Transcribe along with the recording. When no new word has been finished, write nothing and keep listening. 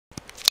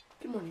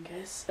Good morning,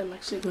 guys. I'm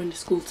actually going to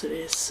school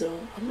today, so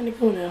I'm gonna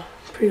go now.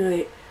 Pretty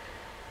late.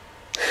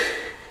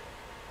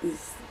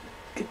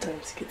 Good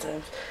times, good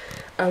times.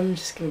 I'm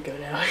just gonna go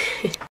now.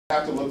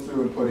 Have to look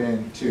through and put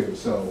in too.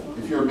 So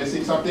if you're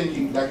missing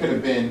something, that could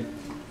have been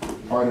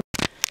part of.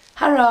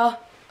 Hurrah!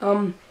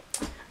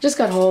 Just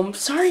got home.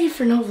 Sorry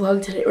for no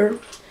vlog today, or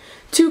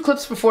 2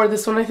 clips before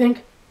this one, I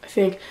think.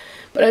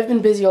 But I've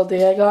been busy all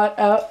day. I got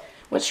out,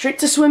 went straight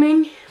to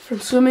swimming. From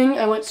swimming,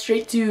 I went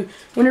straight to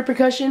winter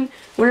percussion.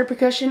 Winter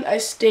percussion, I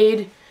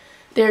stayed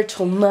there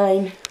till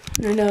 9.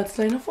 And now it's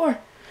 9:04.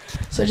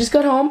 So I just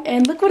got home,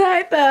 and look what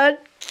I found.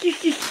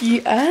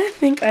 I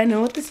think I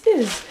know what this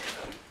is.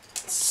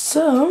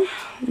 So,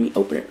 let me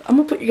open it. I'm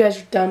gonna put you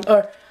guys down,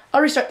 or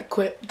I'll restart the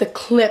quip.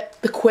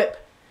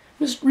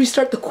 Just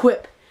restart the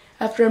quip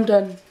after I'm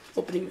done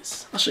opening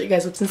this. I'll show you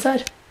guys what's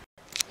inside.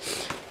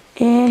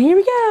 And here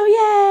we go,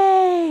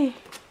 yay!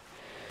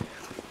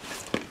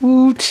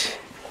 Woot.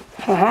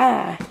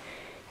 Haha,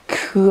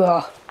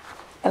 cool.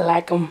 I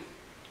like them.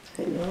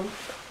 I know.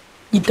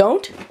 You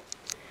don't?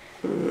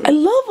 I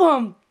love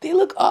them. They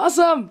look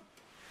awesome.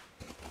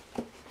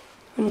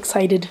 I'm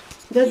excited.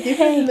 That's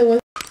different than the one.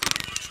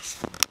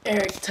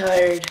 Eric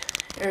tired.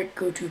 Eric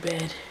go to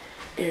bed.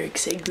 Eric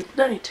say good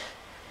night.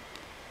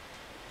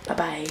 Bye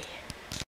bye.